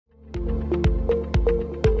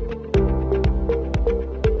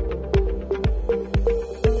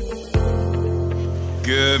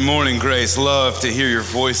Good morning, Grace. Love to hear your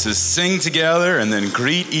voices sing together and then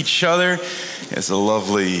greet each other. It's a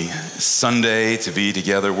lovely Sunday to be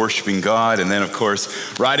together worshiping God, and then, of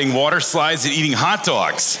course, riding water slides and eating hot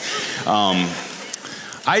dogs.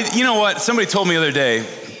 You know what? Somebody told me the other day,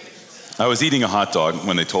 I was eating a hot dog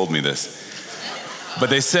when they told me this. But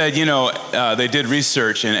they said, they did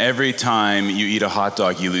research, and every time you eat a hot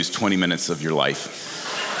dog, you lose 20 minutes of your life.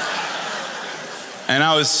 And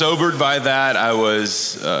I was sobered by that. I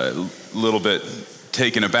was a little bit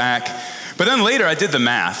taken aback. But then later I did the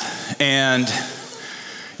math, and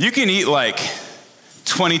you can eat like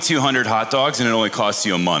 2,200 hot dogs, and it only costs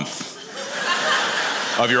you a month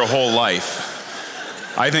of your whole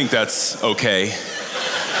life. I think that's okay.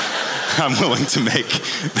 I'm willing to make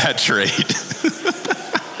that trade.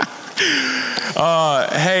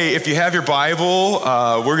 Hey, if you have your Bible,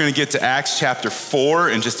 we're going to get to Acts chapter 4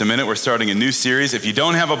 in just a minute. We're starting a new series. If you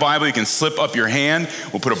don't have a Bible, you can slip up your hand.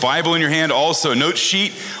 We'll put a Bible in your hand, also a note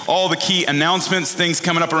sheet, all the key announcements, things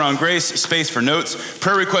coming up around Grace, space for notes,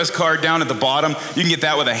 prayer request card down at the bottom. You can get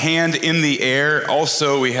that with a hand in the air.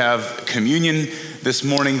 Also, we have communion this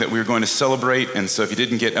morning that we're going to celebrate. And so if you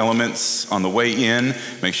didn't get elements on the way in,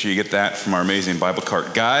 make sure you get that from our amazing Bible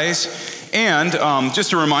cart guys. And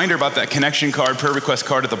just a reminder about that connection card, prayer request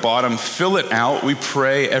card at the bottom. Fill it out. We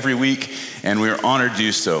pray every week, and we are honored to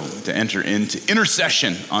do so, to enter into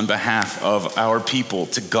intercession on behalf of our people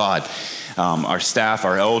to God. Our staff,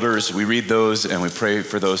 our elders, we read those, and we pray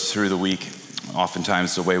for those through the week.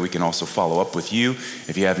 Oftentimes, the way we can also follow up with you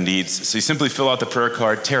if you have needs. So you simply fill out the prayer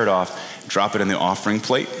card, tear it off, drop it in the offering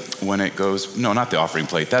plate when it goes. No, not the offering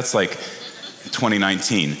plate. That's like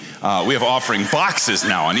 2019. We have offering boxes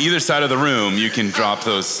now. On either side of the room, you can drop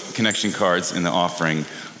those connection cards in the offering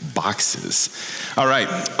boxes. All right.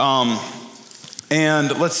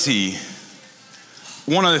 And let's see.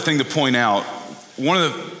 One other thing to point out. One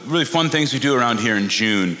of the really fun things we do around here in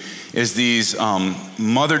June is these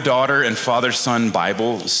mother-daughter and father-son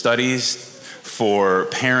Bible studies for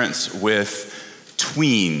parents with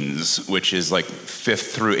tweens, which is like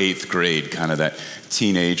 5th through 8th grade, kind of that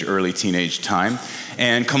early teenage time.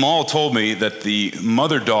 And Kamal told me that the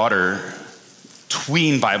mother-daughter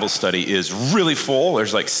tween Bible study is really full.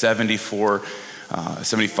 There's like 75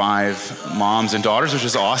 moms and daughters, which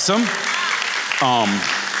is awesome.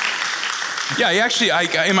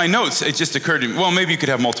 In my notes, it just occurred to me, well, maybe you could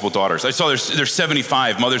have multiple daughters. I saw there's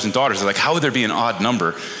 75 mothers and daughters. I was like, how would there be an odd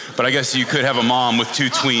number? But I guess you could have a mom with 2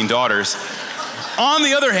 tween daughters. On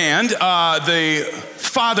the other hand, the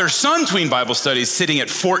father-son tween Bible study is sitting at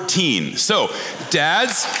 14. So,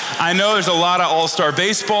 dads, I know there's a lot of all-star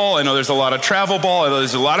baseball. I know there's a lot of travel ball. I know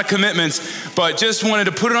there's a lot of commitments. But just wanted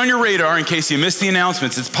to put it on your radar in case you missed the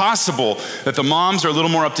announcements. It's possible that the moms are a little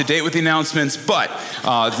more up-to-date with the announcements, but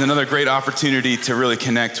it's another great opportunity to really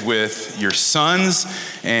connect with your sons.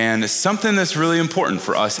 And it's something that's really important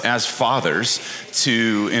for us as fathers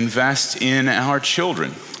to invest in our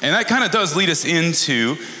children. And that kind of does lead us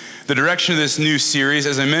into the direction of this new series.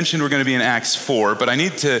 As I mentioned, we're going to be in Acts 4, but I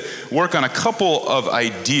need to work on a couple of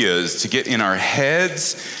ideas to get in our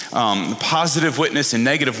heads, positive witness and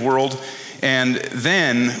negative world, and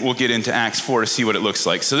then we'll get into Acts 4 to see what it looks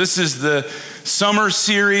like. So this is the summer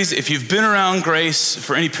series. If you've been around Grace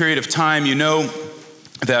for any period of time, you know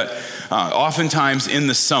that oftentimes in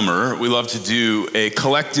the summer, we love to do a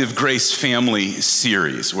collective Grace family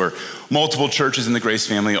series where multiple churches in the Grace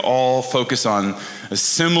family all focus on a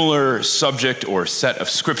similar subject or set of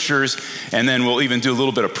scriptures, and then we'll even do a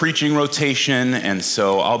little bit of preaching rotation. And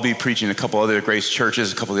so I'll be preaching a couple other Grace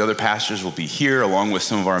churches, a couple of the other pastors will be here, along with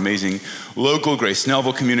some of our amazing local Grace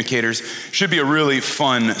Snellville communicators. Should be a really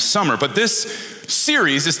fun summer. But this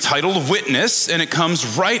series is titled Witness, and it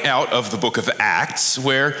comes right out of the book of Acts,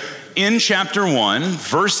 where in chapter 1,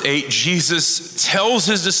 verse 8, Jesus tells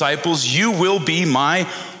his disciples, "You will be my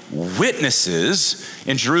witnesses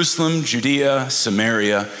in Jerusalem, Judea,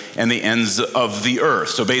 Samaria, and the ends of the earth."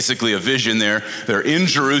 So basically a vision there. They're in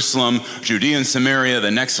Jerusalem, Judea and Samaria,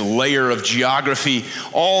 the next layer of geography,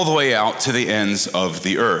 all the way out to the ends of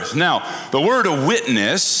the earth. Now, the word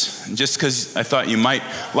witness, just because I thought you might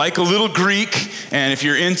like a little Greek, and if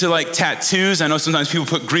you're into like tattoos, I know sometimes people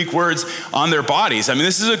put Greek words on their bodies. I mean,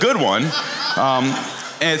 this is a good one. And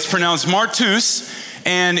it's pronounced martus.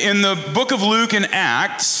 And in the book of Luke and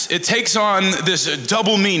Acts, it takes on this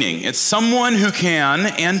double meaning. It's someone who can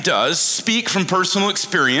and does speak from personal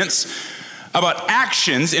experience about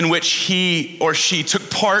actions in which he or she took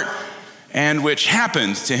part and which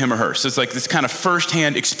happened to him or her. So it's like this kind of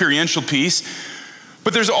firsthand experiential piece.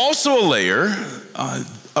 But there's also a layer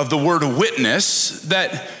of the word witness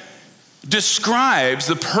that describes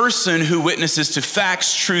the person who witnesses to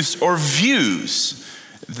facts, truths, or views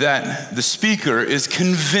that the speaker is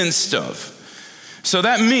convinced of. So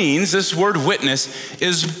that means this word witness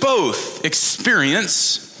is both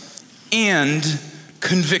experience and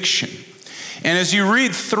conviction. And as you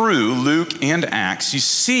read through Luke and Acts, you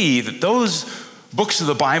see that those books of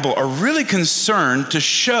the Bible are really concerned to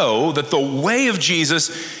show that the way of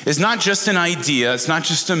Jesus is not just an idea, it's not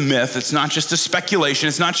just a myth, it's not just a speculation,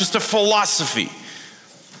 it's not just a philosophy,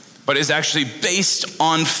 but is actually based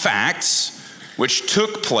on facts which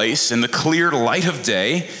took place in the clear light of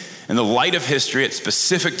day, in the light of history at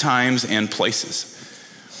specific times and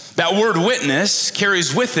places. That word witness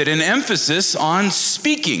carries with it an emphasis on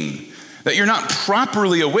speaking, that you're not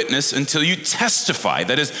properly a witness until you testify,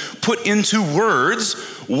 that is, put into words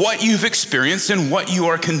what you've experienced and what you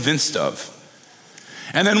are convinced of.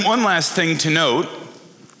 And then one last thing to note,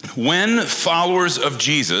 when followers of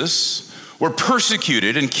Jesus were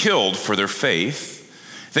persecuted and killed for their faith,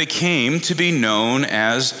 they came to be known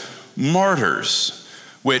as martyrs,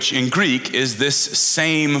 which in Greek is this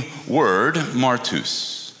same word,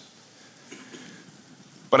 martus.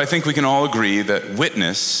 But I think we can all agree that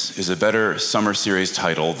witness is a better summer series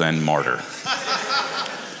title than martyr.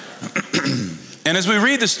 And as we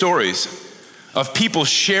read the stories of people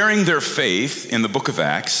sharing their faith in the book of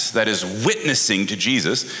Acts, that is witnessing to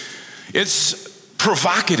Jesus, it's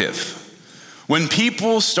provocative. When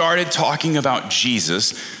people started talking about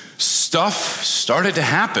Jesus, stuff started to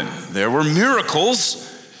happen. There were miracles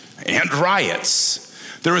and riots.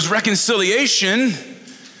 There was reconciliation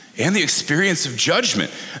and the experience of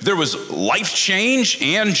judgment. There was life change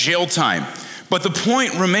and jail time. But the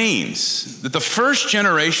point remains that the first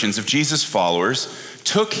generations of Jesus' followers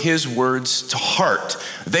took his words to heart.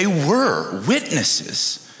 They were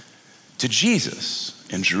witnesses to Jesus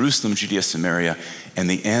in Jerusalem, Judea, Samaria, and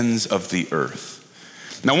the ends of the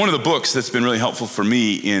earth. Now, one of the books that's been really helpful for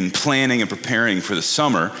me in planning and preparing for the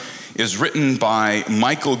summer is written by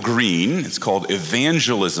Michael Green. It's called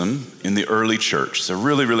Evangelism in the Early Church. It's a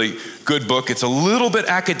really, really good book. It's a little bit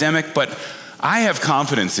academic, but I have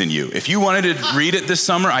confidence in you. If you wanted to read it this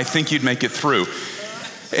summer, I think you'd make it through.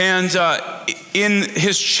 And in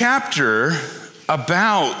his chapter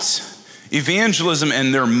about evangelism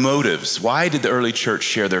and their motives, why did the early church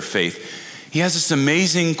share their faith? He has this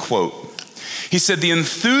amazing quote. He said, "The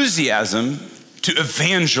enthusiasm to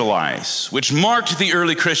evangelize, which marked the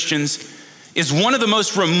early Christians, is one of the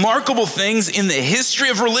most remarkable things in the history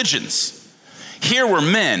of religions. Here were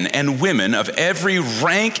men and women of every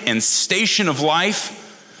rank and station of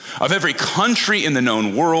life, of every country in the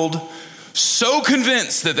known world, so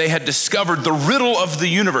convinced that they had discovered the riddle of the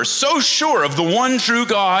universe, so sure of the one true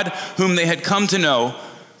God whom they had come to know,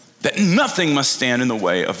 that nothing must stand in the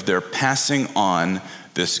way of their passing on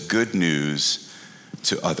this good news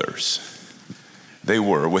to others." They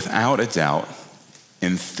were, without a doubt,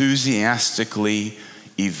 enthusiastically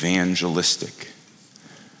evangelistic.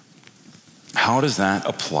 How does that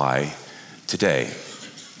apply today?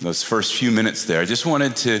 Those first few minutes there, I just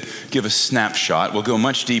wanted to give a snapshot. We'll go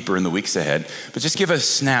much deeper in the weeks ahead, but just give a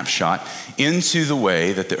snapshot into the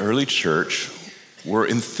way that the early church were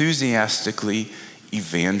enthusiastically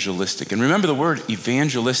evangelistic. And remember the word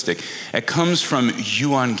evangelistic, it comes from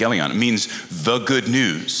euangelion. It means the good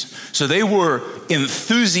news. So they were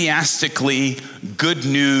enthusiastically good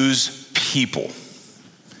news people.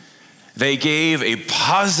 They gave a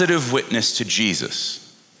positive witness to Jesus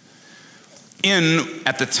in,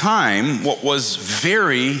 at the time, what was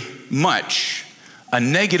very much a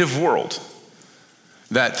negative world.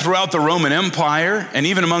 That throughout the Roman Empire and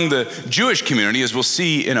even among the Jewish community, as we'll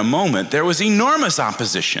see in a moment, there was enormous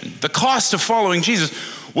opposition. The cost of following Jesus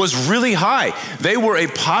was really high. They were a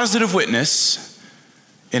positive witness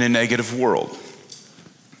in a negative world.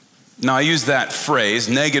 Now, I use that phrase,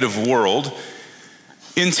 negative world,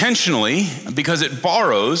 intentionally because it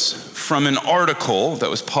borrows from an article that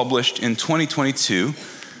was published in 2022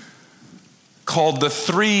 called "The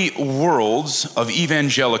Three Worlds of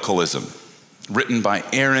Evangelicalism," written by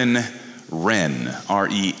Aaron Renn,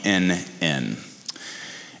 R-E-N-N.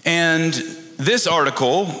 And this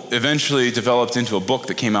article eventually developed into a book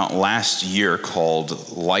that came out last year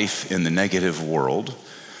called "Life in the Negative World."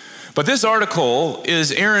 But this article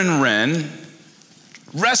is Aaron Renn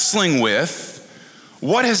wrestling with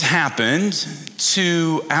what has happened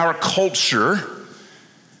to our culture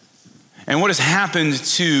and what has happened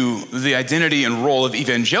to the identity and role of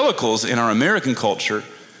evangelicals in our American culture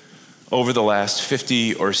over the last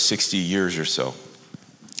 50 or 60 years or so.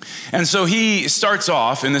 And so he starts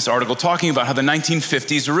off in this article talking about how the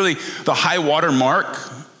 1950s were really the high water mark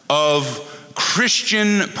of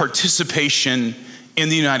Christian participation in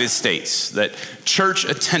the United States, that church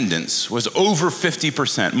attendance was over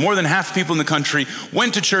 50%. More than half the people in the country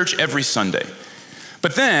went to church every Sunday.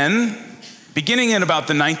 But then, beginning in about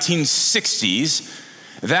the 1960s,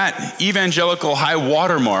 that evangelical high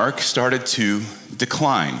watermark started to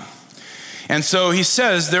decline. And so he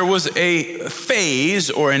says there was a phase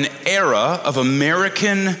or an era of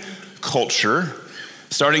American culture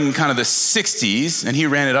starting in kind of the 60s, and he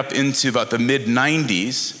ran it up into about the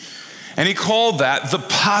mid-90s, and he called that the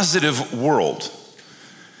positive world.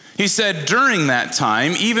 He said during that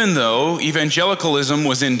time, even though evangelicalism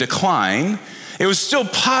was in decline, it was still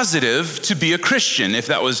positive to be a Christian. If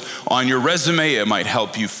that was on your resume, it might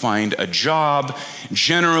help you find a job.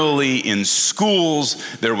 Generally in schools,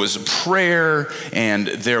 there was prayer and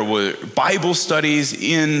there were Bible studies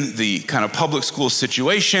in the kind of public school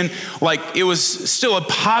situation. Like it was still a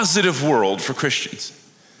positive world for Christians.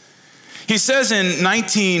 He says in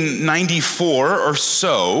 1994 or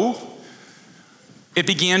so, it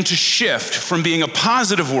began to shift from being a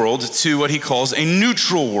positive world to what he calls a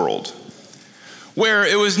neutral world, where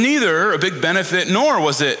it was neither a big benefit nor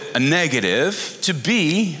was it a negative to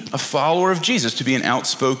be a follower of Jesus, to be an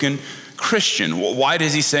outspoken Christian. Well, why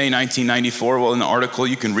does he say 1994? Well, in the article,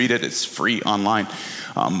 you can read it. It's free online.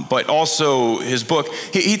 But also his book,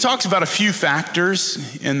 he talks about a few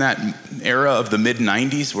factors in that era of the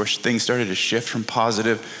mid-90s where things started to shift from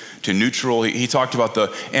positive to neutral. He talked about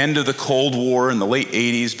the end of the Cold War in the late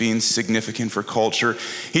 80s being significant for culture.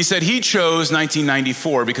 He said he chose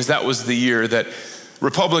 1994 because that was the year that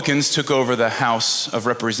Republicans took over the House of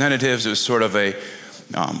Representatives. It was sort of a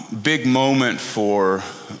big moment for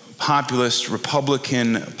populist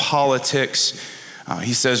Republican politics.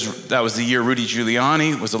 He says that was the year Rudy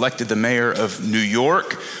Giuliani was elected the mayor of New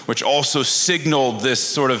York, which also signaled this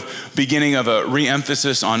sort of beginning of a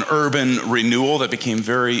re-emphasis on urban renewal that became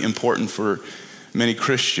very important for many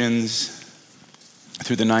Christians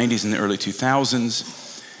through the 90s and the early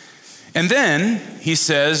 2000s. And then he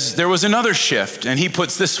says there was another shift, and he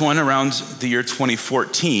puts this one around the year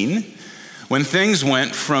 2014, when things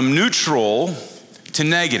went from neutral to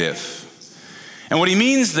negative. And what he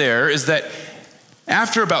means there is that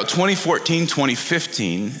after about 2014,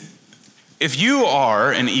 2015, if you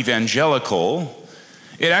are an evangelical,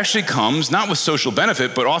 it actually comes not with social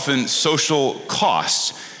benefit, but often social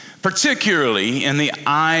costs, particularly in the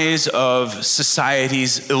eyes of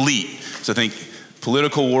society's elite. So think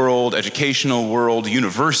political world, educational world,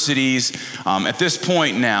 universities. At this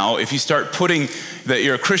point now, if you start putting that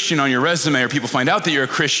you're a Christian on your resume or people find out that you're a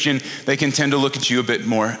Christian, they can tend to look at you a bit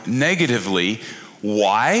more negatively.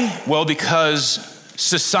 Why? Well, because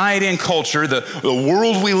society and culture, the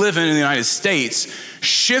world we live in the United States,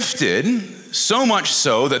 shifted so much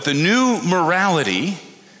so that the new morality,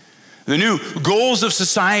 the new goals of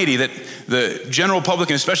society that the general public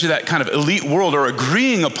and especially that kind of elite world are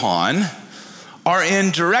agreeing upon are in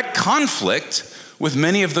direct conflict with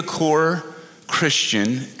many of the core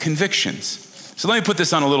Christian convictions. So let me put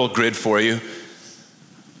this on a little grid for you.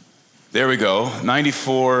 There we go,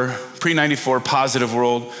 94, pre-94 positive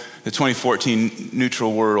world, the 2014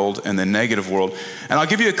 neutral world, and the negative world. And I'll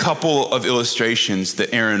give you a couple of illustrations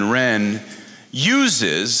that Aaron Renn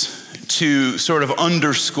uses to sort of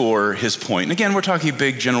underscore his point. And again, we're talking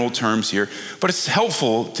big general terms here, but it's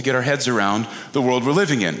helpful to get our heads around the world we're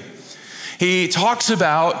living in. He talks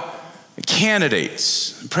about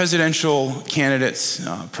candidates, presidential candidates,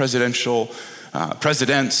 presidents,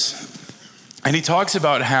 and he talks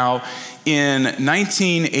about how in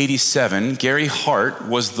 1987, Gary Hart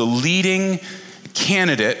was the leading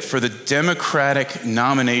candidate for the Democratic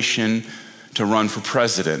nomination to run for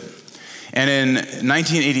president. And in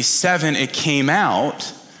 1987, it came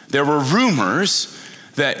out, there were rumors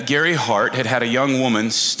that Gary Hart had had a young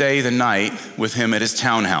woman stay the night with him at his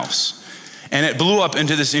townhouse. And it blew up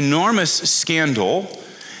into this enormous scandal,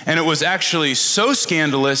 and it was actually so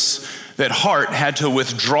scandalous that Hart had to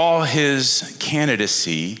withdraw his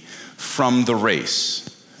candidacy from the race.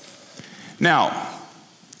 Now,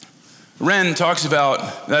 Renn talks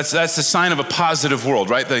about that's the sign of a positive world,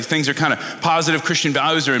 right? The things are kind of positive, Christian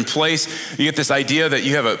values are in place. You get this idea that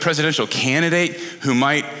you have a presidential candidate who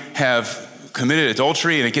might have committed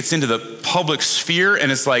adultery, and it gets into the public sphere,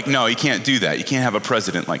 and it's like, no, you can't do that. You can't have a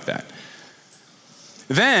president like that.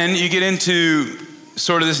 Then you get into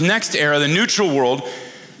sort of this next era, the neutral world,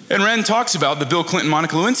 and Renn talks about the Bill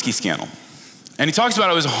Clinton-Monica Lewinsky scandal. And he talks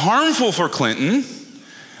about it was harmful for Clinton,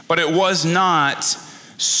 but it was not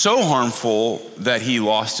so harmful that he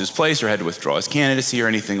lost his place or had to withdraw his candidacy or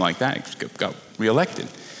anything like that. He got reelected.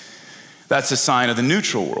 That's a sign of the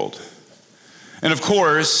neutral world. And of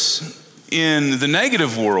course, In the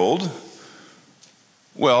negative world,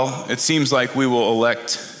 well, it seems like we will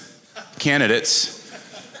elect candidates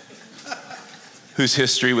whose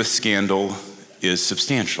history with scandal is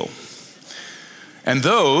substantial. And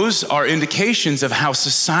those are indications of how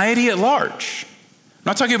society at large, I'm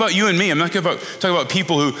not talking about you and me, I'm not talking about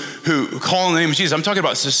people who call on the name of Jesus, I'm talking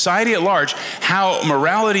about society at large, how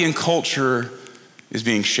morality and culture is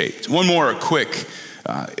being shaped. One more quick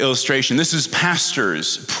illustration. This is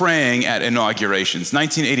pastors praying at inaugurations.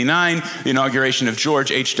 1989, the inauguration of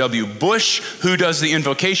George H.W. Bush. Who does the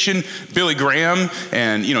invocation? Billy Graham.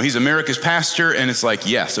 And, he's America's pastor. And it's like,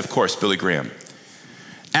 yes, of course, Billy Graham.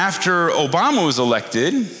 After Obama was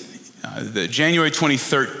elected, the January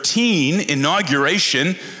 2013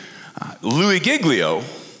 inauguration, Louis Giglio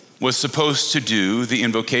was supposed to do the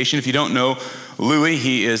invocation. If you don't know Louis,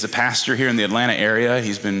 he is a pastor here in the Atlanta area.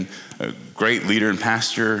 He's been a great leader and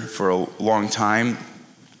pastor for a long time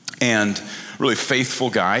and really faithful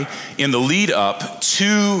guy. In the lead up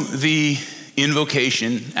to the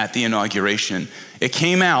invocation at the inauguration, it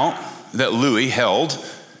came out that Louis held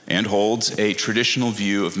and holds a traditional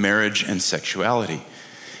view of marriage and sexuality.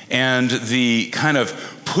 And the kind of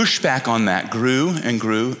pushback on that grew and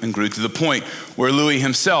grew and grew to the point where Louis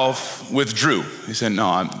himself withdrew. He said,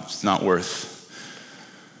 no, it's not worth,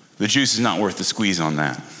 the juice is not worth the squeeze on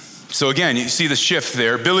that. So again, you see the shift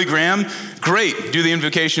there. Billy Graham, great, do the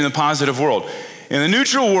invocation in the positive world. In the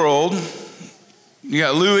neutral world, you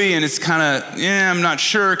got Louis, and it's kind of, I'm not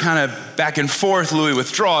sure, kind of back and forth. Louis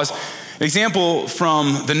withdraws. Example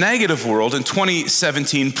from the negative world, in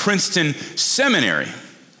 2017, Princeton Seminary,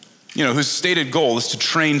 whose stated goal is to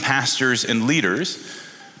train pastors and leaders,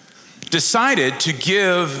 decided to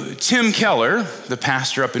give Tim Keller, the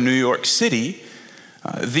pastor up in New York City,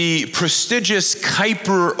 the prestigious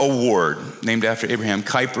Kuyper Award, named after Abraham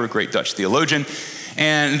Kuyper, a great Dutch theologian.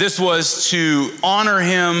 And this was to honor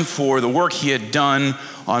him for the work he had done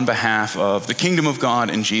on behalf of the kingdom of God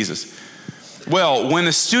and Jesus. Well, when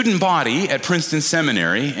the student body at Princeton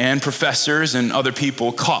Seminary and professors and other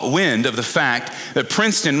people caught wind of the fact that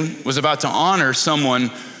Princeton was about to honor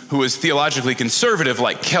someone who was theologically conservative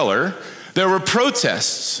like Keller, there were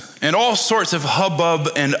protests and all sorts of hubbub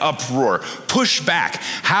and uproar. Pushback.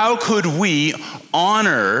 How could we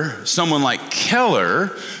honor someone like Keller,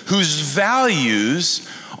 whose values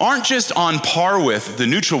aren't just on par with the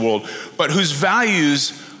neutral world, but whose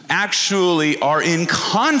values actually are in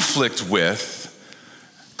conflict with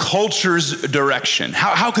culture's direction?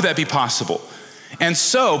 How could that be possible? And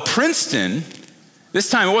so Princeton, this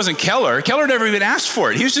time it wasn't Keller. Keller never even asked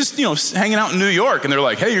for it. He was just, hanging out in New York, and they're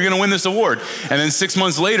like, hey, you're going to win this award. And then 6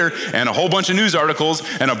 months later, and a whole bunch of news articles,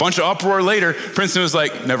 and a bunch of uproar later, Princeton was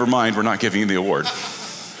like, never mind, we're not giving you the award.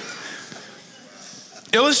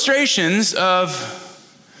 Illustrations of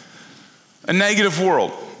a negative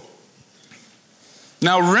world.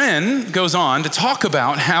 Now, Wren goes on to talk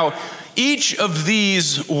about how each of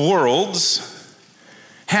these worlds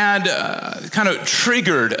had kind of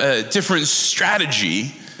triggered a different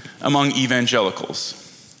strategy among evangelicals.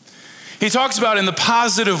 He talks about in the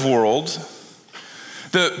positive world,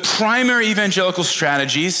 the primary evangelical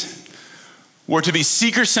strategies were to be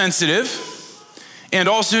seeker sensitive and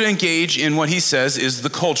also to engage in what he says is the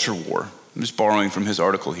culture war. I'm just borrowing from his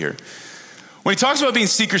article here. When he talks about being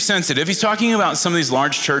seeker sensitive, he's talking about some of these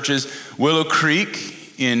large churches, Willow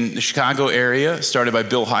Creek in the Chicago area, started by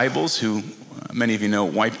Bill Hybels, who many of you know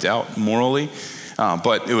wiped out morally,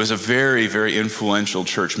 but it was a very, very influential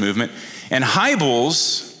church movement. And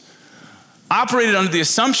Hybels operated under the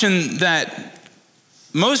assumption that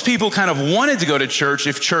most people kind of wanted to go to church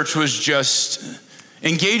if church was just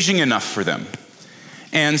engaging enough for them.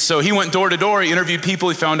 And so he went door to door, he interviewed people,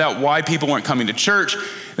 he found out why people weren't coming to church.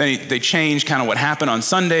 Then they changed kind of what happened on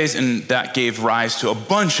Sundays, and that gave rise to a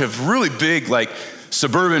bunch of really big,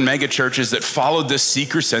 suburban mega churches that followed this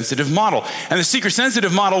seeker-sensitive model. And the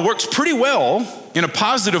seeker-sensitive model works pretty well in a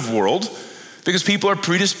positive world because people are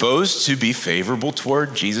predisposed to be favorable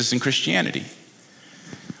toward Jesus and Christianity.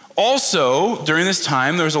 Also, during this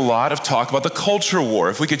time, there was a lot of talk about the culture war.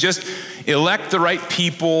 If we could just elect the right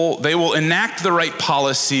people, they will enact the right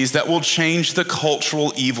policies that will change the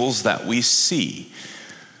cultural evils that we see.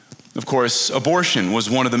 Of course, abortion was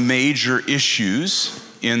one of the major issues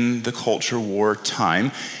in the culture war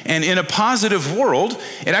time. And in a positive world,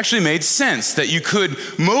 it actually made sense that you could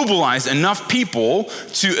mobilize enough people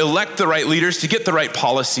to elect the right leaders, to get the right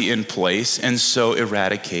policy in place, and so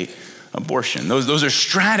eradicate abortion. Those are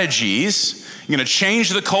strategies. You're going to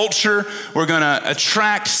change the culture. We're going to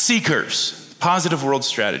attract seekers. Positive world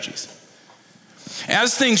strategies.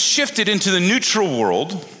 As things shifted into the neutral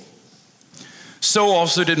world, So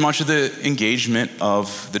also did much of the engagement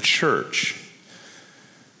of the church.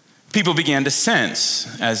 People began to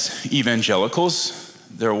sense, as evangelicals,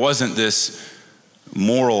 there wasn't this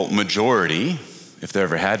moral majority, if there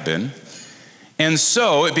ever had been. And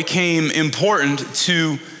so it became important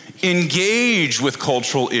to engage with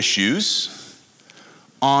cultural issues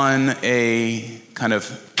on a kind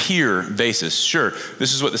of peer basis. Sure,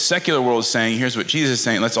 this is what the secular world is saying. Here's what Jesus is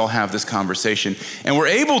saying. Let's all have this conversation. And we're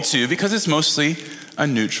able to because it's mostly a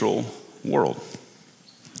neutral world.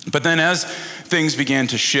 But then as things began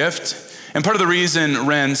to shift, and part of the reason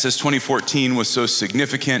Ren says 2014 was so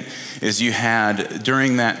significant is you had,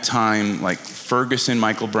 during that time, like Ferguson,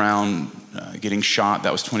 Michael Brown getting shot.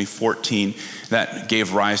 That was 2014. That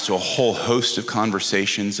gave rise to a whole host of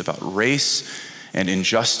conversations about race and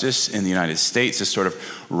injustice in the United States, this sort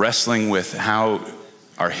of wrestling with how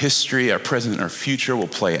our history, our present, and our future will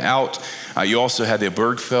play out. You also had the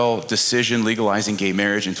Obergefell decision legalizing gay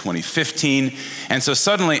marriage in 2015. And so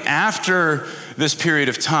suddenly, after this period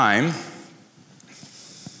of time,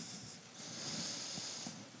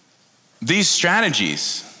 these strategies,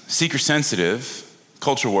 seeker-sensitive,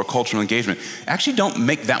 cultural war, cultural engagement, actually don't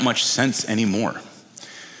make that much sense anymore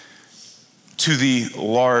to the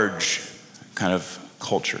large kind of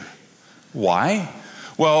culture. Why?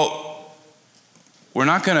 Well, we're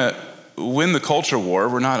not going to win the culture war.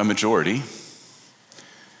 We're not a majority.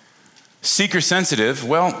 Seeker-sensitive,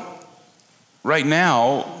 well, right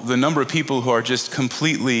now, the number of people who are just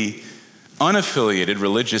completely unaffiliated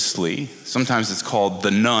religiously, sometimes it's called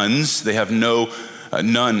the nuns, they have no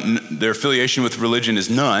none, their affiliation with religion is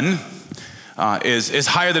none, is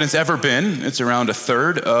higher than it's ever been. It's around a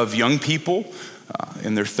third of young people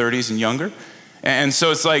in their 30s and younger. And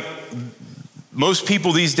so it's like most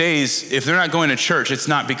people these days, if they're not going to church, it's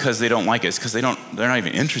not because they don't like it. It's because they're not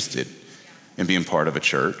even interested in being part of a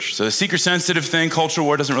church. So the seeker-sensitive thing, cultural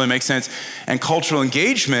war, doesn't really make sense. And cultural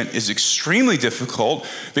engagement is extremely difficult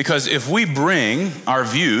because if we bring our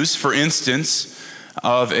views, for instance,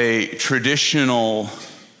 of a traditional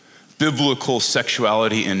biblical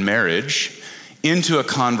sexuality in marriage into a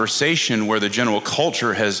conversation where the general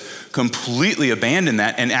culture has completely abandoned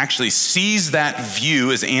that and actually sees that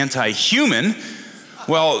view as anti-human,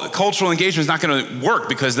 well, cultural engagement is not going to work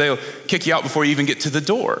because they'll kick you out before you even get to the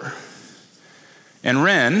door. And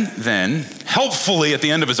Ren then, helpfully at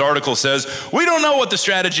the end of his article says, we don't know what the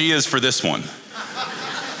strategy is for this one.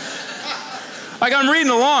 Like I'm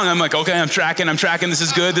reading along, I'm like, okay, I'm tracking, this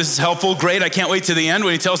is good, this is helpful, great, I can't wait to the end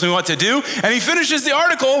when he tells me what to do. And he finishes the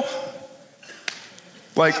article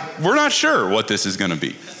like, we're not sure what this is gonna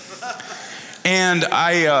be. And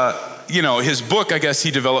his book, I guess he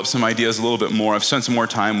developed some ideas a little bit more. I've spent some more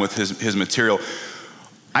time with his material.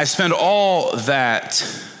 I spend all that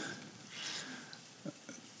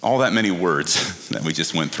many words that we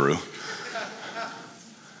just went through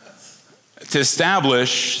to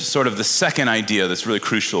establish sort of the second idea that's really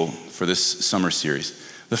crucial for this summer series.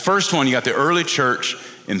 The first one, you got the early church,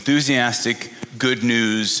 enthusiastic, good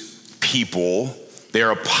news people. They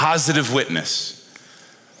are a positive witness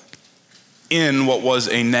in what was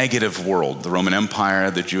a negative world. The Roman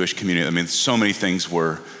Empire, the Jewish community, I mean, so many things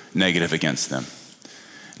were negative against them.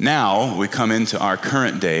 Now we come into our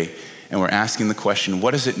current day and we're asking the question,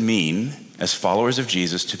 what does it mean as followers of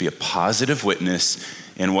Jesus to be a positive witness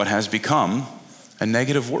in what has become a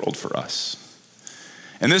negative world for us?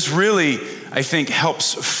 And this really, I think,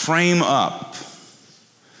 helps frame up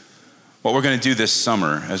what we're going to do this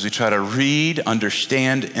summer as we try to read,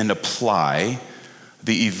 understand, and apply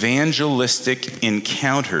the evangelistic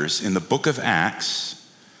encounters in the book of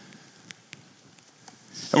Acts.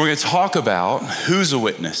 And we're going to talk about who's a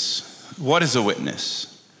witness, what is a witness,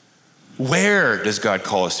 where does God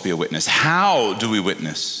call us to be a witness, how do we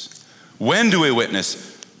witness, when do we witness,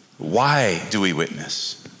 why do we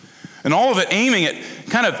witness? And all of it aiming at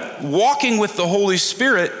kind of walking with the Holy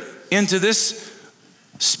Spirit into this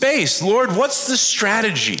space. Lord, what's the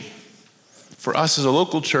strategy for us as a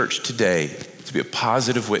local church today to be a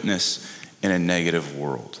positive witness in a negative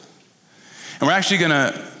world? And we're actually going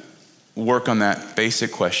to work on that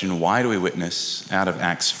basic question, why do we witness, out of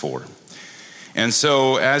Acts 4. And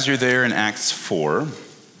so as you're there in Acts 4,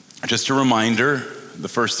 just a reminder, the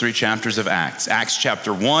first 3 chapters of Acts. Acts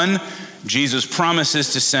chapter 1, Jesus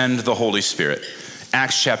promises to send the Holy Spirit.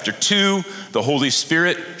 Acts chapter 2, the Holy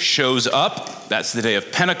Spirit shows up. That's the day of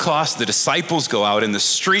Pentecost. The disciples go out in the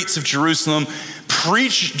streets of Jerusalem,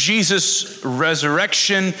 preach Jesus'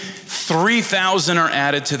 resurrection. 3,000 are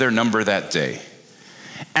added to their number that day.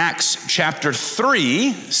 Acts chapter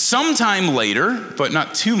 3, sometime later, but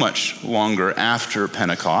not too much longer after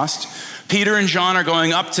Pentecost, Peter and John are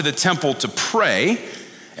going up to the temple to pray,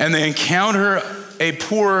 and they encounter a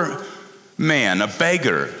poor man, a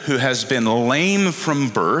beggar, who has been lame from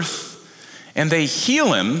birth, and they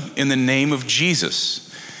heal him in the name of Jesus.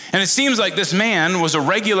 And it seems like this man was a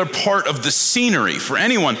regular part of the scenery for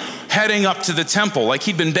anyone heading up to the temple, like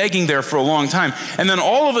he'd been begging there for a long time. And then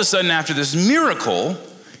all of a sudden, after this miracle,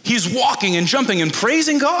 he's walking and jumping and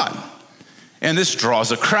praising God. And this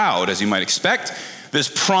draws a crowd, as you might expect. This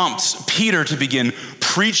prompts Peter to begin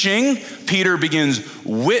preaching. Peter begins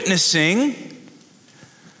witnessing.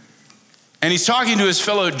 And he's talking to his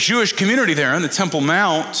fellow Jewish community there on the Temple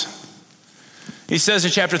Mount. He says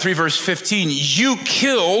in chapter 3, verse 15, "You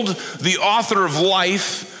killed the author of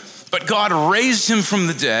life, but God raised him from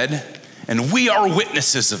the dead, and we are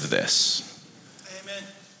witnesses of this." Amen.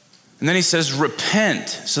 And then he says,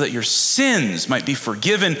 "Repent so that your sins might be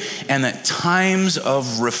forgiven and that times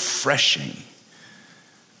of refreshing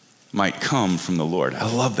might come from the Lord." I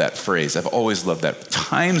love that phrase. I've always loved that.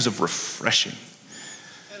 Times of refreshing.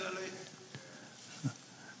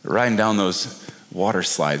 Riding down those water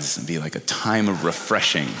slides and be like a time of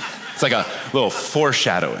refreshing. It's like a little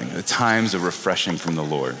foreshadowing, the times of refreshing from the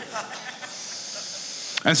Lord.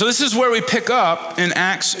 And so this is where we pick up in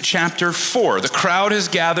Acts chapter 4. The crowd has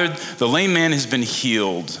gathered, the lame man has been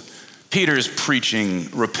healed. Peter is preaching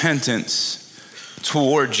repentance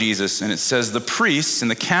toward Jesus, and it says, "The priests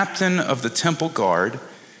and the captain of the temple guard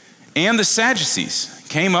and the Sadducees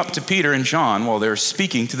came up to Peter and John while they were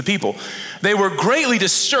speaking to the people. They were greatly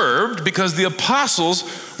disturbed because the apostles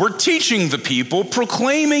were teaching the people,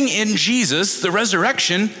 proclaiming in Jesus the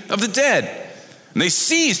resurrection of the dead. And they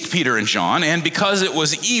seized Peter and John, and because it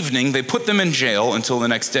was evening, they put them in jail until the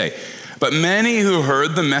next day. But many who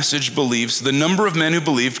heard the message believed, so the number of men who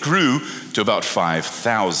believed grew to about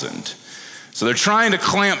 5,000. So they're trying to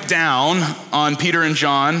clamp down on Peter and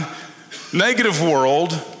John, negative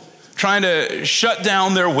world, trying to shut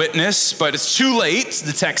down their witness, but it's too late.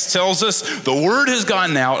 The text tells us the word has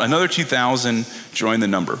gotten out. Another 2,000 joined the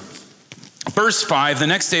number. Verse 5, the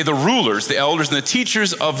next day the rulers, the elders, and the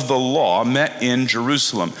teachers of the law met in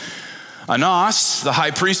Jerusalem. Annas, the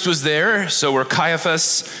high priest, was there, so were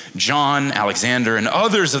Caiaphas, John, Alexander, and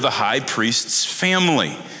others of the high priest's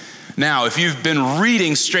family. Now, if you've been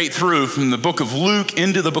reading straight through from the book of Luke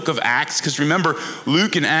into the book of Acts, because remember,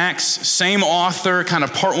 Luke and Acts, same author, kind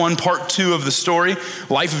of part 1, part 2 of the story,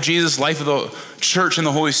 life of Jesus, life of the church and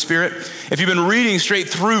the Holy Spirit. If you've been reading straight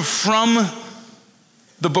through from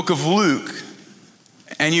the book of Luke,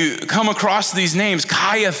 and you come across these names,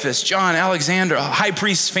 Caiaphas, John, Alexander, a high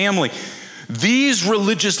priest's family, these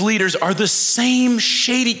religious leaders are the same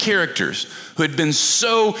shady characters who had been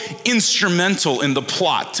so instrumental in the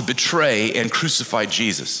plot to betray and crucify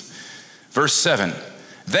Jesus. Verse 7,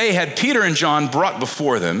 they had Peter and John brought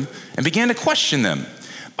before them and began to question them.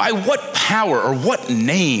 "By what power or what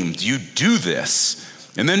name do you do this?"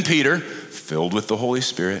 And then Peter, filled with the Holy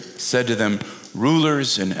Spirit, said to them,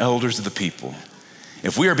 "Rulers and elders of the people,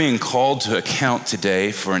 if we are being called to account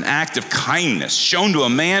today for an act of kindness shown to a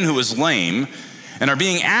man who was lame and are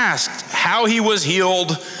being asked how he was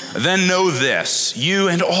healed, then know this, you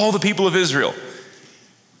and all the people of Israel.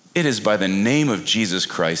 It is by the name of Jesus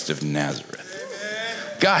Christ of Nazareth."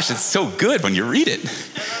 Amen. Gosh, it's so good when you read it.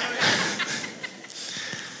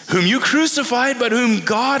 "Whom you crucified, but whom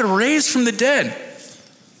God raised from the dead,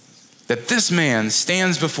 that this man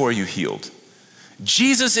stands before you healed.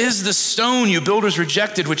 Jesus is the stone you builders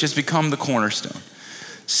rejected, which has become the cornerstone.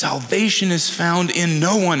 Salvation is found in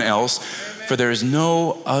no one else, for there is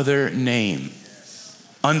no other name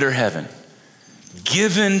under heaven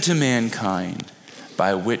given to mankind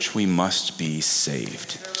by which we must be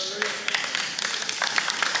saved."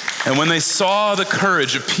 And when they saw the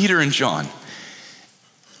courage of Peter and John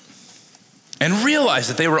and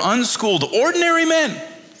realized that they were unschooled, ordinary men,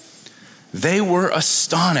 they were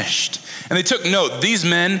astonished. And they took note, these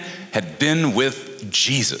men had been with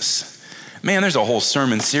Jesus. Man, there's a whole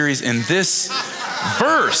sermon series in this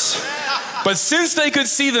verse. But since they could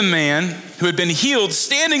see the man who had been healed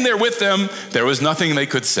standing there with them, there was nothing they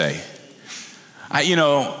could say. I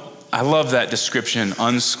love that description,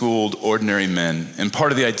 unschooled, ordinary men. And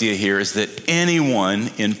part of the idea here is that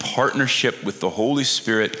anyone in partnership with the Holy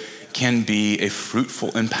Spirit can be a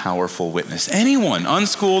fruitful and powerful witness. Anyone,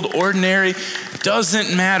 unschooled, ordinary,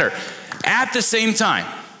 doesn't matter. At the same time,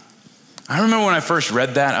 I remember when I first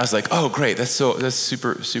read that, I was like, oh, great, that's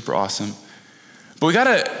super, super awesome. But we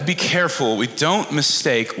gotta be careful. We don't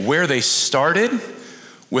mistake where they started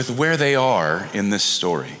with where they are in this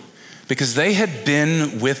story. Because they had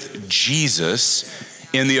been with Jesus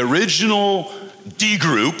in the original D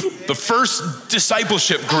group, the first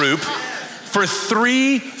discipleship group. for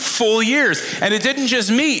 3 full years. And it didn't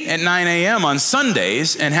just meet at 9 a.m. on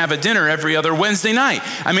Sundays and have a dinner every other Wednesday night.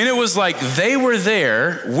 I mean, it was like they were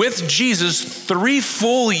there with Jesus 3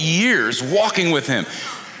 full years walking with him.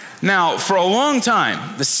 Now, for a long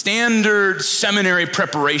time, the standard seminary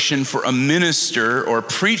preparation for a minister or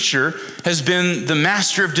preacher has been the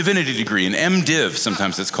Master of Divinity degree, an MDiv,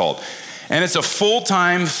 sometimes it's called. And it's a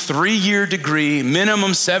full-time 3-year degree,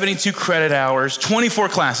 minimum 72 credit hours, 24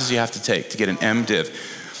 classes you have to take to get an MDiv.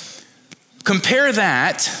 Compare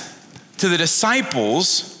that to the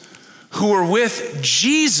disciples who were with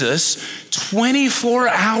Jesus 24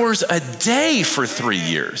 hours a day for 3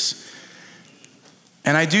 years.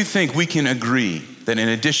 And I do think we can agree that in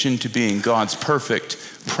addition to being God's perfect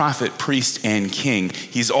prophet, priest, and king,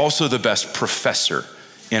 he's also the best professor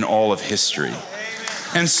in all of history.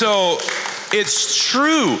 And so it's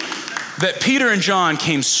true that Peter and John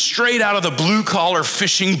came straight out of the blue-collar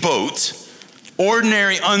fishing boat,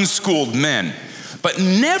 ordinary, unschooled men, but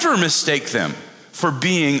never mistake them for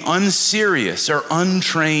being unserious or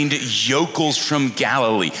untrained yokels from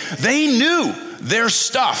Galilee. They knew their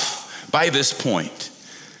stuff by this point.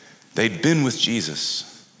 They'd been with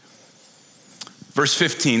Jesus. Verse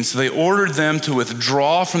 15, so they ordered them to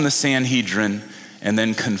withdraw from the Sanhedrin and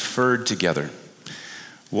then conferred together.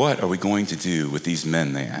 What are we going to do with these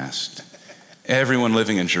men, they asked. Everyone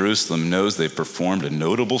living in Jerusalem knows they've performed a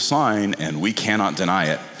notable sign and we cannot deny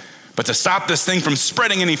it. But to stop this thing from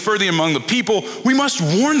spreading any further among the people, we must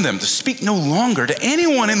warn them to speak no longer to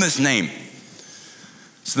anyone in this name.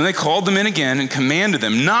 So then they called them in again and commanded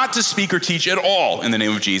them not to speak or teach at all in the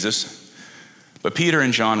name of Jesus. But Peter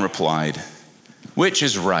and John replied, which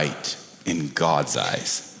is right in God's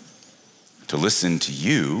eyes, to listen to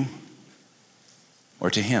you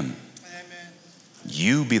or to him? Amen.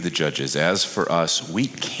 You be the judges. As for us, we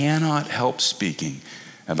cannot help speaking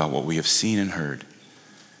about what we have seen and heard.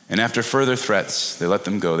 And after further threats, they let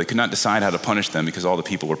them go. They could not decide how to punish them because all the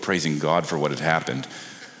people were praising God for what had happened.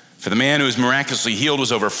 For the man who was miraculously healed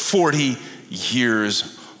was over 40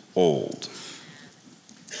 years old.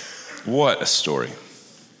 What a story.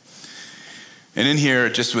 And in here,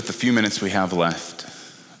 just with the few minutes we have left,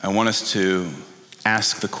 I want us to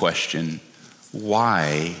ask the question,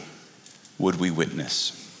 why would we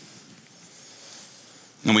witness?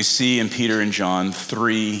 And we see in Peter and John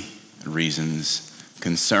 3 reasons: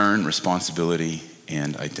 concern, responsibility,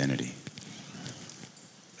 and identity.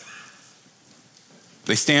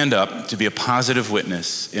 They stand up to be a positive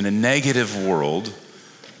witness in a negative world.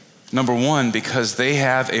 Number one, because they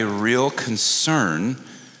have a real concern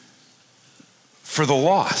for the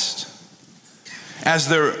lost. As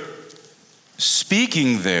they're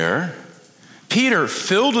speaking there, Peter,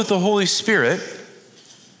 filled with the Holy Spirit,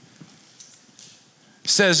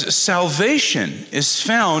 says salvation is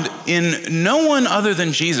found in no one other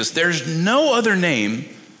than Jesus. There's no other name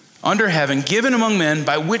under heaven given among men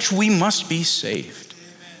by which we must be saved.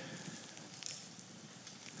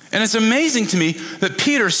 And it's amazing to me that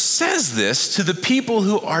Peter says this to the people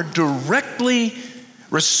who are directly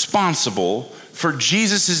responsible for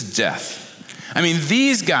Jesus' death. I mean,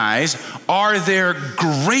 these guys are their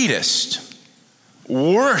greatest,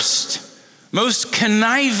 worst, most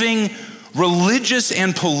conniving religious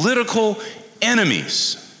and political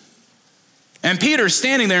enemies. And Peter's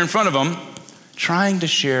standing there in front of them, trying to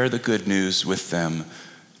share the good news with them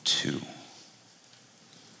too.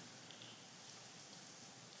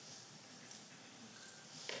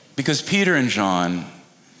 Because Peter and John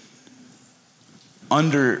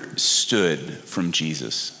understood from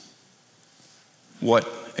Jesus what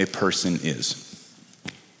a person is.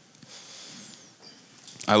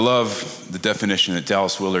 I love the definition that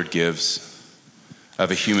Dallas Willard gives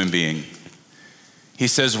of a human being. He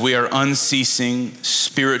says, we are unceasing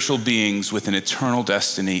spiritual beings with an eternal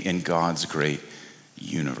destiny in God's great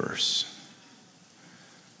universe.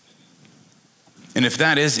 And if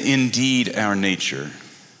that is indeed our nature,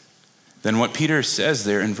 then what Peter says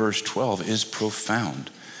there in verse 12 is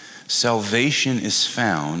profound. Salvation is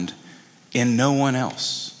found in no one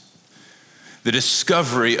else. The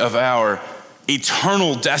discovery of our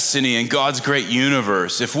eternal destiny in God's great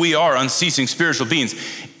universe, if we are unceasing spiritual beings,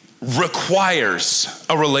 requires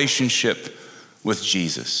a relationship with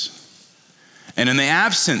Jesus. And in the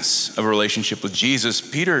absence of a relationship with Jesus,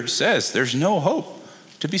 Peter says there's no hope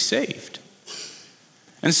to be saved.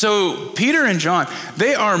 And so Peter and John,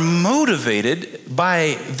 they are motivated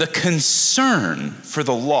by the concern for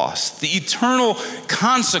the lost, the eternal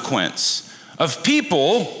consequence of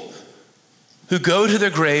people who go to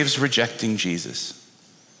their graves rejecting Jesus.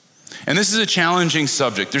 And this is a challenging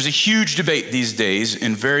subject. There's a huge debate these days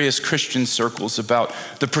in various Christian circles about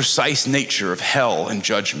the precise nature of hell and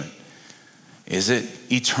judgment. Is it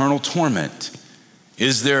eternal torment?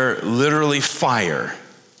 Is there literally fire?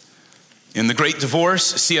 In The Great Divorce,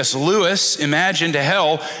 C.S. Lewis imagined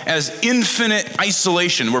hell as infinite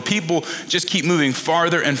isolation, where people just keep moving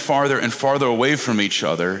farther and farther and farther away from each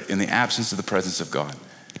other in the absence of the presence of God.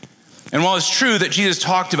 And while it's true that Jesus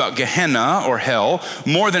talked about Gehenna, or hell,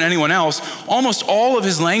 more than anyone else, almost all of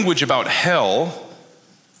his language about hell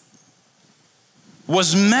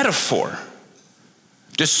was metaphor,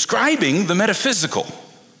 describing the metaphysical,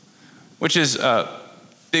 which is a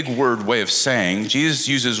big word way of saying Jesus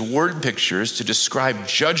uses word pictures to describe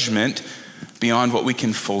judgment beyond what we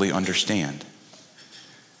can fully understand.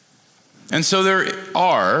 And so there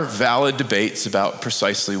are valid debates about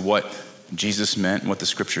precisely what Jesus meant and what the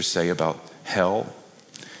scriptures say about hell.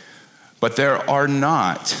 But there are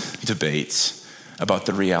not debates about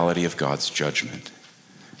the reality of God's judgment.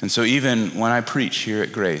 And so even when I preach here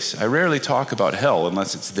at Grace, I rarely talk about hell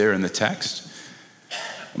unless it's there in the text.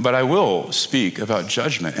 But I will speak about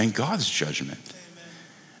judgment and God's judgment.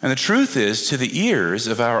 And the truth is, to the ears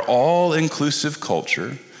of our all-inclusive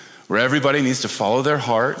culture, where everybody needs to follow their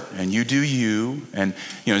heart, and you do you, and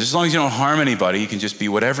just as long as you don't harm anybody, you can just be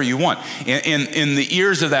whatever you want. In the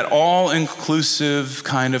ears of that all-inclusive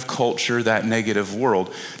kind of culture, that negative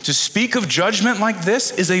world, to speak of judgment like this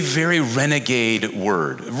is a very renegade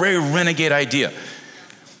word, a very renegade idea.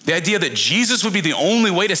 The idea that Jesus would be the only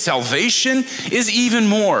way to salvation is even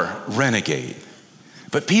more renegade.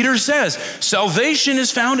 But Peter says, salvation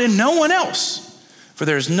is found in no one else, for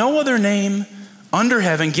there is no other name under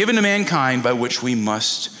heaven given to mankind by which we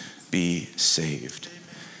must be saved.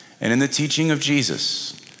 And in the teaching of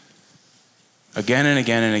Jesus, again and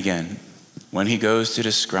again and again, when he goes to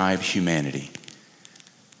describe humanity,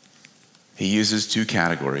 he uses two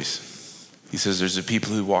categories. He says there's the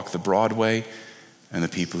people who walk the broad way and the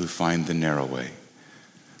people who find the narrow way.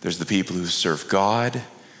 There's the people who serve God,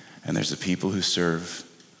 and there's the people who serve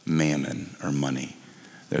mammon or money.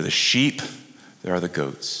 They're the sheep, there are the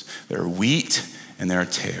goats. There are wheat, and there are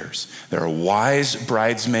tares. There are wise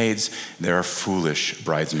bridesmaids, there are foolish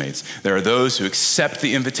bridesmaids. There are those who accept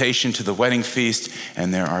the invitation to the wedding feast,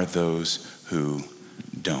 and there are those who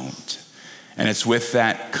don't. And it's with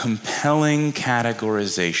that compelling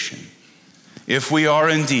categorization, if we are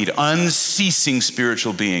indeed unceasing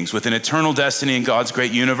spiritual beings with an eternal destiny in God's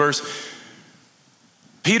great universe,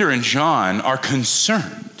 Peter and John are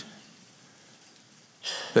concerned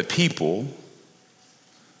that people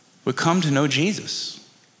would come to know Jesus,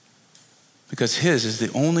 because his is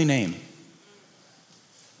the only name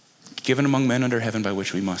given among men under heaven by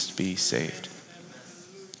which we must be saved.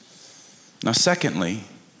 Now, secondly,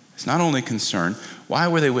 it's not only concern. Why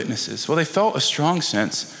were they witnesses? Well, they felt a strong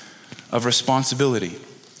sense of responsibility.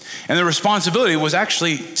 And the responsibility was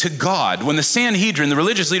actually to God. When the Sanhedrin, the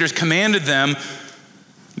religious leaders, commanded them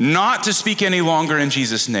not to speak any longer in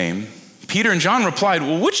Jesus' name, Peter and John replied,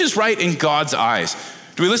 well, which is right in God's eyes?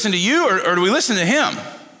 Do we listen to you or do we listen to him?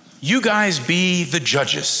 You guys be the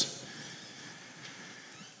judges.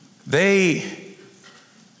 They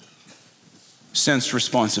sensed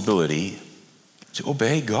responsibility to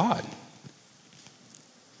obey God.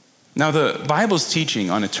 Now, the Bible's teaching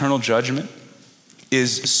on eternal judgment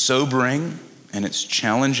is sobering and it's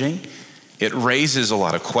challenging. It raises a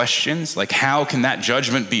lot of questions, like how can that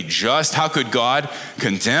judgment be just? How could God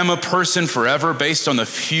condemn a person forever based on the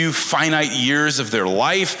few finite years of their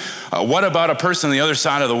life? What about a person on the other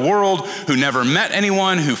side of the world who never met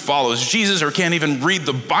anyone, who follows Jesus, or can't even read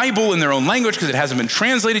the Bible in their own language because it hasn't been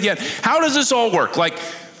translated yet? How does this all work? Like,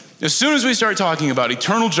 as soon as we start talking about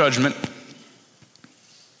eternal judgment,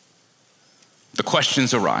 the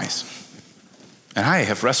questions arise. And I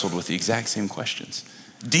have wrestled with the exact same questions,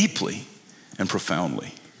 deeply and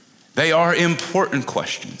profoundly. They are important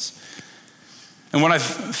questions. And what I've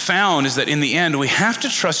found is that in the end, we have to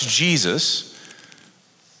trust Jesus,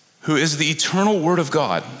 who is the eternal Word of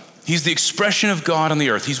God. He's the expression of God on the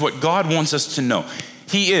earth. He's what God wants us to know.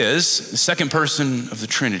 He is the second person of the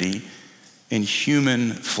Trinity in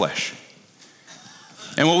human flesh.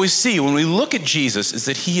 And what we see when we look at Jesus is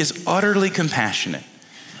that he is utterly compassionate,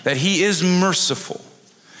 that he is merciful,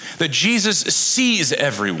 that Jesus sees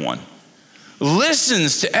everyone,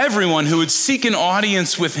 listens to everyone who would seek an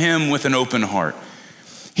audience with him with an open heart.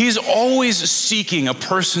 He's always seeking a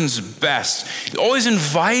person's best. He's always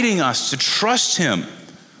inviting us to trust him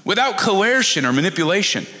without coercion or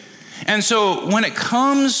manipulation. And so when it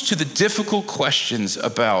comes to the difficult questions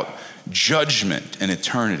about judgment and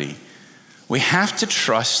eternity, we have to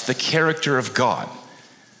trust the character of God,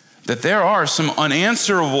 that there are some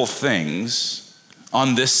unanswerable things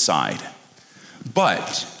on this side,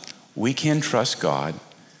 but we can trust God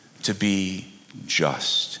to be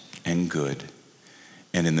just and good.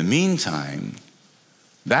 And in the meantime,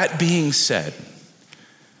 that being said,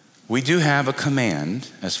 we do have a command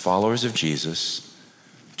as followers of Jesus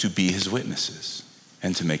to be his witnesses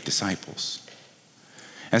and to make disciples.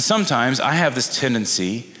 And sometimes I have this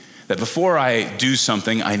tendency that before I do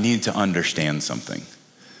something, I need to understand something.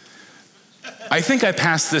 I think I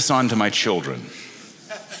passed this on to my children.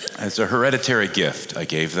 It's a hereditary gift I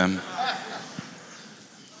gave them.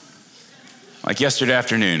 Like yesterday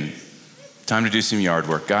afternoon, time to do some yard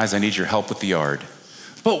work. Guys, I need your help with the yard.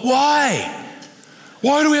 But why?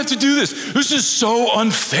 Why do we have to do this? This is so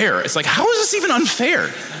unfair. It's like, how is this even unfair?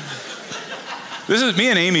 This is me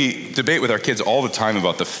and Amy debate with our kids all the time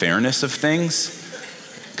about the fairness of things.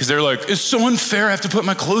 Because they're like, it's so unfair, I have to put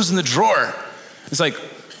my clothes in the drawer. It's like,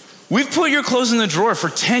 we've put your clothes in the drawer for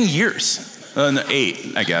 10 years.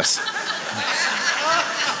 8, I guess.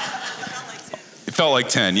 It felt like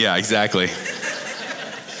 10, yeah, exactly.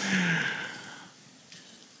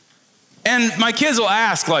 And my kids will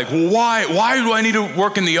ask, like, why do I need to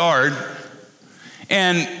work in the yard?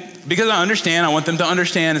 And because I understand, I want them to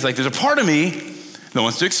understand, it's like there's a part of me that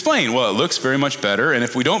wants to explain, well, it looks very much better, and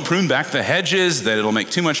if we don't prune back the hedges, that it'll make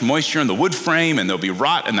too much moisture in the wood frame, and there'll be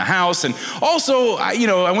rot in the house. And also,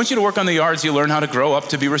 I want you to work on the yard so you learn how to grow up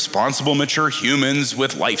to be responsible, mature humans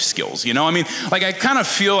with life skills. I kind of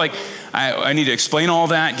feel like I need to explain all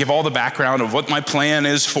that, give all the background of what my plan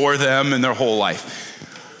is for them and their whole life.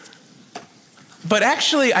 But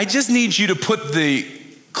actually, I just need you to put the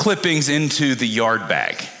clippings into the yard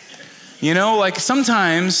bag.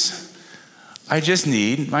 Sometimes I just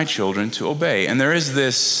need my children to obey. And there is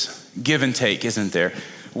this give and take, isn't there?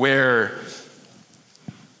 Where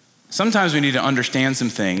sometimes we need to understand some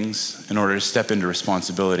things in order to step into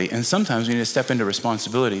responsibility. And sometimes we need to step into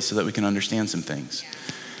responsibility so that we can understand some things.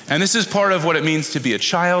 And this is part of what it means to be a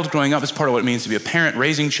child growing up. It's part of what it means to be a parent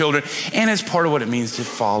raising children. And it's part of what it means to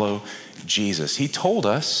follow Jesus. He told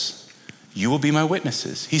us, you will be my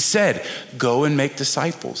witnesses. He said, go and make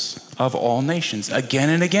disciples of all nations again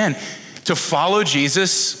and again. To follow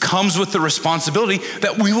Jesus comes with the responsibility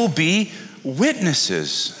that we will be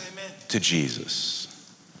witnesses to Jesus.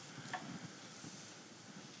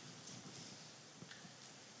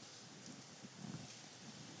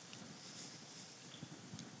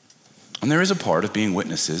 And there is a part of being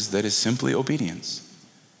witnesses that is simply obedience.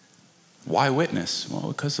 Why witness? Well,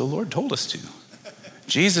 because the Lord told us to.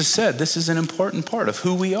 Jesus said this is an important part of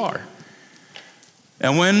who we are.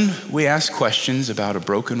 And when we ask questions about a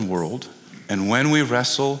broken world, and when we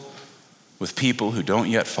wrestle with people who don't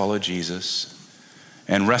yet follow Jesus,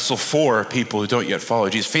 and wrestle for people who don't yet follow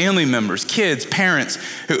Jesus, family members, kids, parents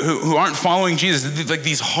who aren't following Jesus, like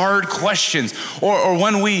these hard questions, or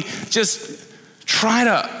when we just try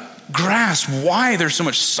to grasp why there's so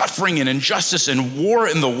much suffering and injustice and war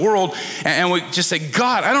in the world, and we just say,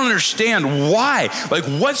 God, I don't understand why. Like,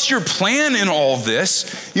 what's your plan in all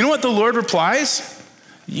this? You know what the Lord replies?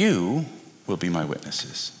 You will be my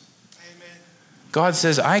witnesses. Amen. God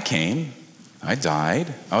says, I came, I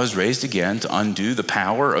died, I was raised again to undo the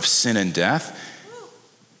power of sin and death,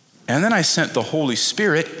 and then I sent the Holy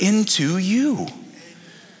Spirit into you.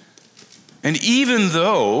 And even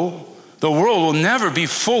though the world will never be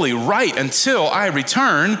fully right until I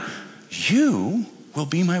return, you will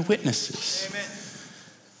be my witnesses. Amen.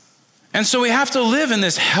 And so we have to live in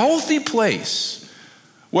this healthy place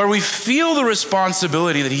where we feel the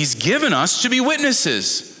responsibility that he's given us to be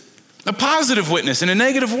witnesses. A positive witness in a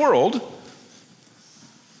negative world.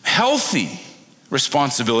 Healthy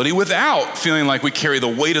responsibility without feeling like we carry the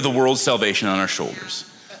weight of the world's salvation on our shoulders.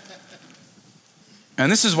 And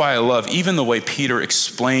this is why I love even the way Peter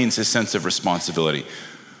explains his sense of responsibility.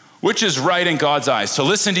 Which is right in God's eyes, to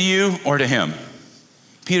listen to you or to him?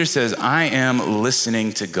 Peter says, I am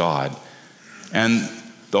listening to God. And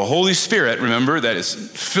the Holy Spirit, remember, that is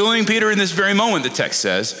filling Peter in this very moment, the text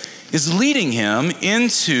says, is leading him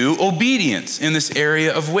into obedience in this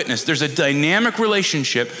area of witness. There's a dynamic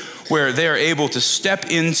relationship where they are able to step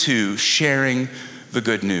into sharing the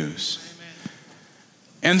good news. Amen.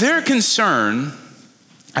 And their concern,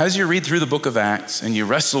 as you read through the book of Acts and you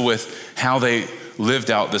wrestle with how they lived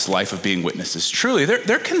out this life of being witnesses, truly,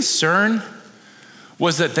 their concern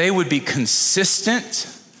was that they would be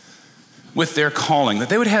consistent with their calling, that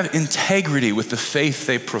they would have integrity with the faith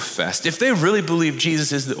they professed. If they really believe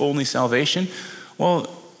Jesus is the only salvation, well,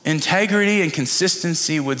 integrity and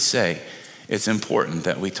consistency would say it's important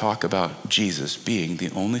that we talk about Jesus being the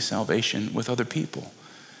only salvation with other people.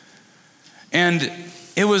 And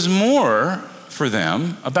it was more for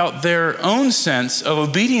them about their own sense of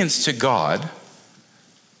obedience to God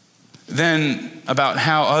than about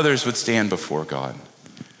how others would stand before God.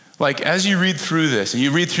 Like, as you read through this, and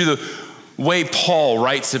you read through the way Paul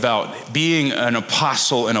writes about being an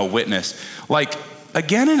apostle and a witness, like,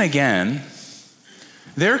 again and again,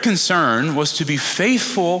 their concern was to be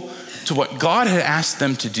faithful to what God had asked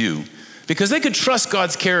them to do. Because they could trust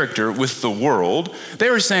God's character with the world. They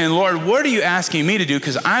were saying, Lord, what are you asking me to do?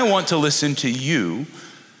 Because I want to listen to you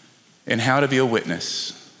in how to be a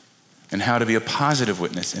witness and how to be a positive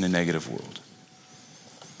witness in a negative world.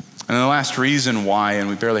 And the last reason why, and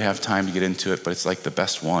we barely have time to get into it, but it's like the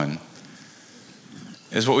best one,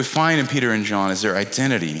 is what we find in Peter and John is their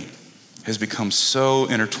identity has become so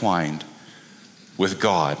intertwined with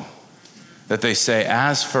God that they say,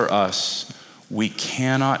 as for us, we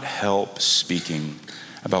cannot help speaking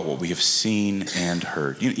about what we have seen and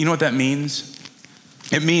heard. You know what that means?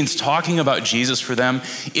 It means talking about Jesus for them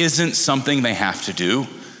isn't something they have to do.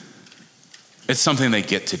 It's something they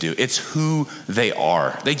get to do. It's who they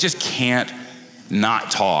are. They just can't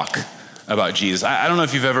not talk about Jesus. I don't know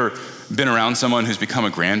if you've ever been around someone who's become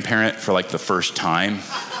a grandparent for like the first time.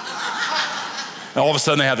 And all of a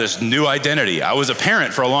sudden they have this new identity. I was a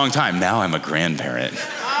parent for a long time. Now I'm a grandparent.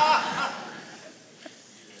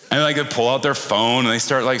 And like they pull out their phone and they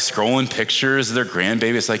start like scrolling pictures of their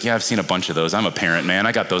grandbaby. It's like, yeah, I've seen a bunch of those. I'm a parent, man.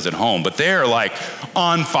 I got those at home. But they're like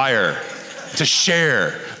on fire to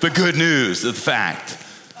share the good news, the fact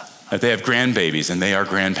that they have grandbabies and they are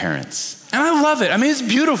grandparents. And I love it. I mean, it's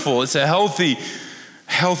beautiful. It's a healthy,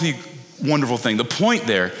 wonderful thing. The point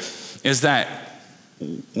there is that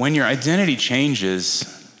when your identity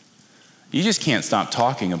changes, you just can't stop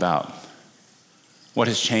talking about what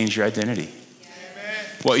has changed your identity.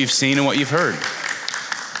 What you've seen and what you've heard.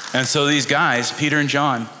 And so these guys, Peter and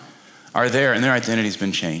John, are there and their identity's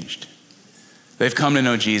been changed. They've come to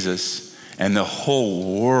know Jesus and the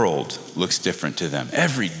whole world looks different to them.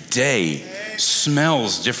 Every day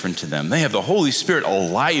smells different to them. They have the Holy Spirit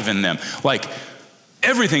alive in them. Like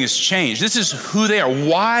everything has changed. This is who they are.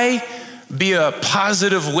 Why be a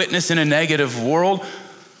positive witness in a negative world?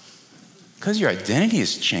 Because your identity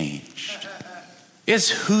has changed.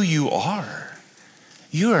 It's who you are.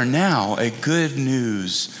 You are now a good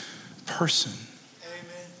news person.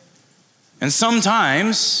 Amen. And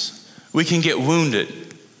sometimes we can get wounded,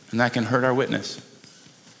 and that can hurt our witness.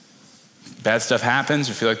 Bad stuff happens.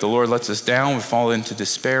 We feel like the Lord lets us down. We fall into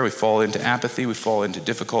despair. We fall into apathy. We fall into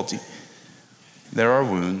difficulty. There are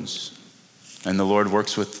wounds, and the Lord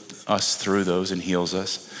works with us through those and heals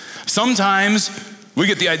us. Sometimes we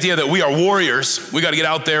get the idea that we are warriors. We got to get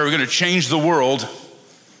out there. We're going to change the world.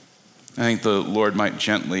 I think the Lord might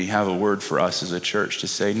gently have a word for us as a church to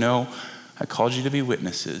say, no, I called you to be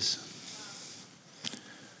witnesses.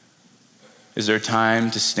 Is there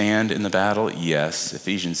time to stand in the battle? Yes,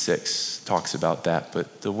 Ephesians 6 talks about that,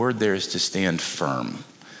 but the word there is to stand firm,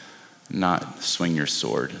 not swing your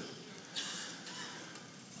sword.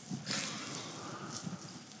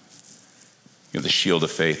 You have the shield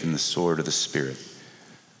of faith and the sword of the Spirit,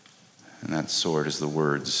 and that sword is the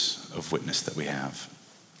words of witness that we have.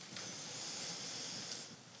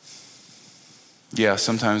 Yeah,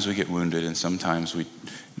 sometimes we get wounded and sometimes we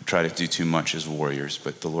try to do too much as warriors,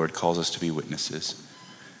 but the Lord calls us to be witnesses.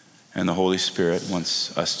 And the Holy Spirit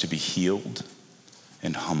wants us to be healed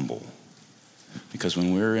and humble. Because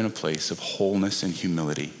when we're in a place of wholeness and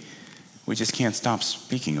humility, we just can't stop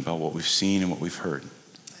speaking about what we've seen and what we've heard.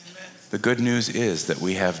 Amen. The good news is that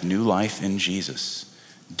we have new life in Jesus.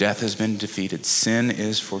 Death has been defeated. Sin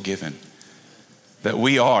is forgiven. That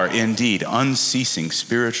we are indeed unceasing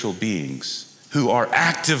spiritual beings who are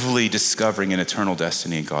actively discovering an eternal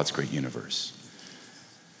destiny in God's great universe.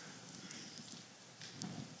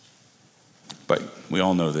 But we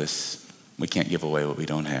all know this. We can't give away what we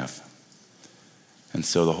don't have. And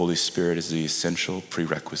so the Holy Spirit is the essential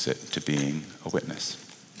prerequisite to being a witness.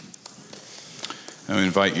 I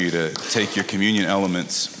invite you to take your communion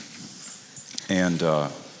elements and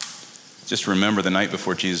just remember the night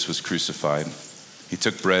before Jesus was crucified. He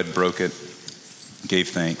took bread, broke it, gave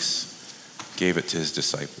thanks, gave it to his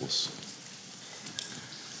disciples.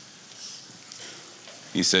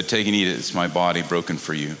 He said, take and eat it, it's my body broken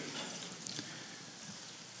for you.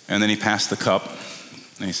 And then he passed the cup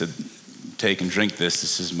and he said, take and drink this.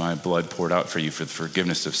 This is my blood poured out for you for the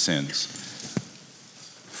forgiveness of sins.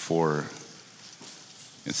 For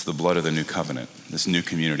it's the blood of the new covenant, this new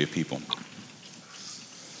community of people.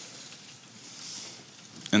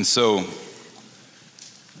 And so,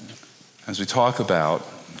 as we talk about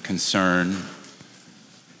concern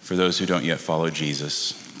for those who don't yet follow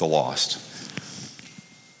Jesus, the lost,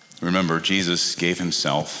 Remember, Jesus gave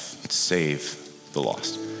himself to save the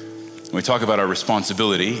lost. When we talk about our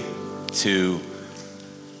responsibility to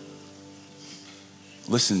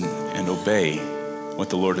listen and obey what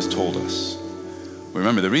the Lord has told us.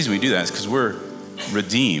 Remember, the reason we do that is because we're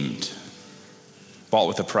redeemed, bought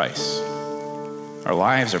with a price. Our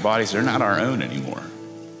lives, our bodies, they're not our own anymore.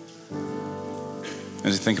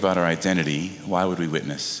 As we think about our identity, why would we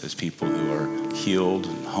witness as people who are healed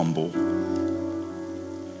and humble?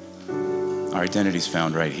 Our identity is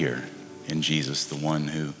found right here in Jesus, the one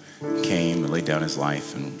who came and laid down his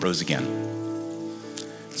life and rose again.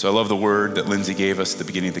 So I love the word that Lindsay gave us at the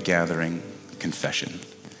beginning of the gathering, confession.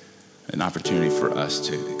 An opportunity for us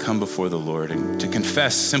to come before the Lord. And to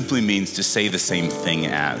confess simply means to say the same thing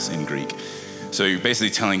as in Greek. So you're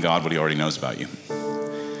basically telling God what he already knows about you.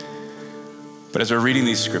 But as we're reading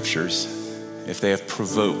these scriptures, if they have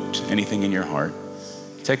provoked anything in your heart,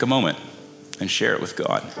 take a moment and share it with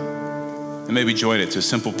God. And maybe join it to a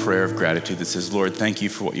simple prayer of gratitude that says, Lord, thank you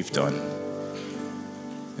for what you've done.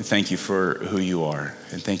 And thank you for who you are.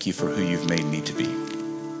 And thank you for who you've made me to be.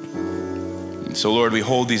 And so, Lord, we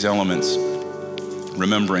hold these elements,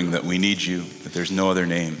 remembering that we need you, that there's no other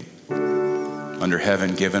name under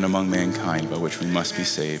heaven given among mankind by which we must be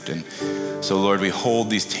saved. And so, Lord, we hold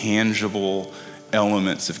these tangible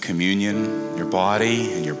elements of communion, your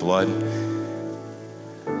body and your blood,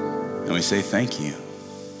 and we say thank you.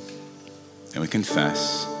 And we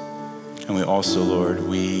confess. And we also, Lord,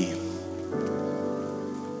 we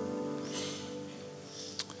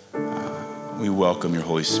welcome your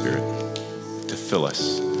Holy Spirit to fill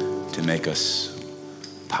us, to make us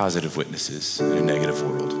positive witnesses in a negative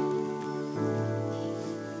world.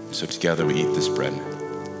 So together we eat this bread.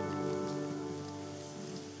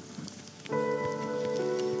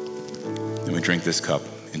 And we drink this cup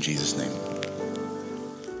in Jesus' name.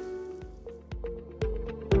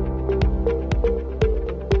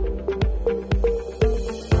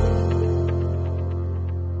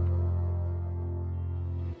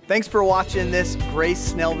 Thanks for watching this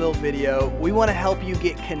Grace Snellville video. We want to help you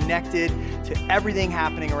get connected to everything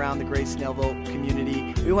happening around the Grace Snellville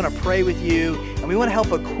community. We want to pray with you, and we want to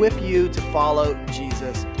help equip you to follow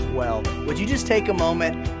Jesus well. Would you just take a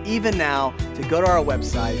moment, even now, to go to our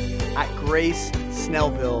website at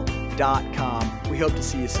gracesnellville.com. We hope to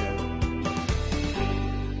see you soon.